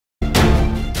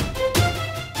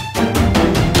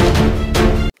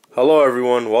Hello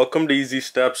everyone, welcome to Easy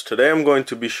Steps. Today I'm going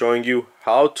to be showing you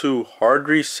how to hard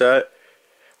reset,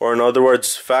 or in other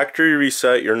words factory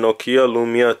reset your Nokia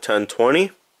Lumia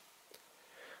 1020.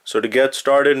 So to get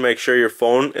started, make sure your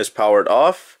phone is powered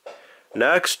off.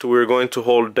 Next, we're going to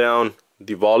hold down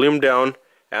the volume down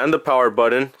and the power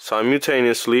button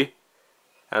simultaneously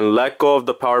and let go of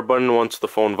the power button once the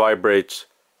phone vibrates.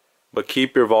 But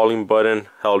keep your volume button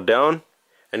held down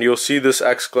and you'll see this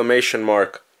exclamation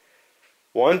mark.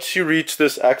 Once you reach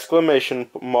this exclamation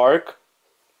mark,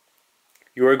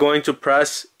 you are going to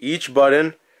press each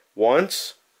button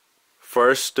once.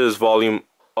 First is volume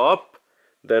up,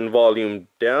 then volume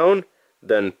down,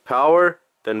 then power,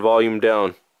 then volume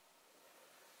down.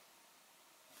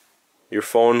 Your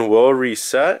phone will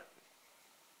reset.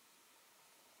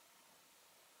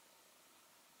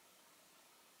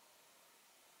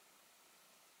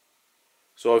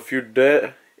 So if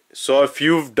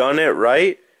you've done it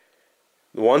right,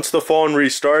 once the phone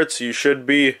restarts, you should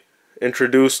be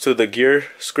introduced to the gear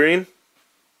screen,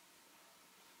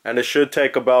 and it should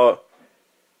take about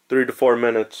 3 to 4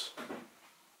 minutes.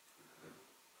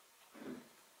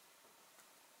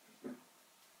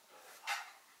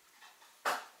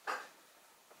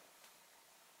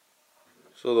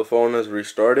 So the phone has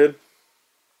restarted.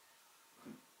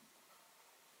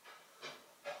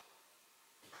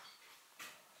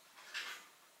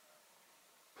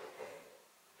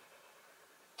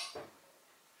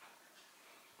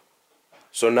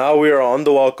 So now we are on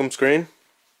the welcome screen.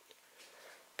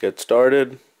 Get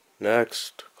started,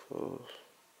 next, close,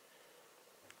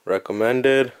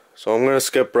 recommended. So I'm going to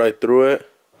skip right through it.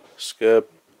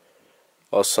 Skip,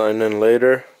 I'll sign in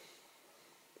later.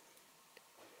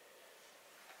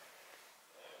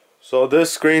 So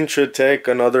this screen should take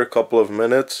another couple of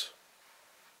minutes.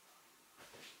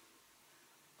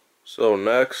 So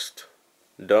next,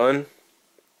 done.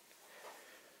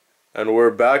 And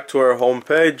we're back to our home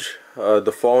page.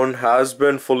 The phone has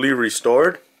been fully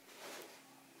restored.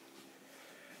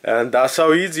 And that's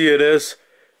how easy it is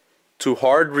to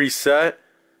hard reset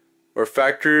or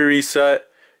factory reset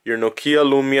your Nokia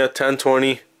Lumia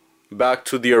 1020 back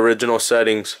to the original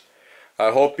settings.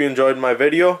 I hope you enjoyed my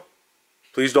video.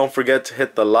 Please don't forget to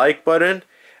hit the like button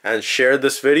and share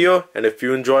this video. And if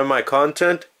you enjoy my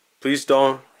content, please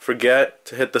don't forget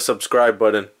to hit the subscribe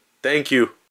button. Thank you.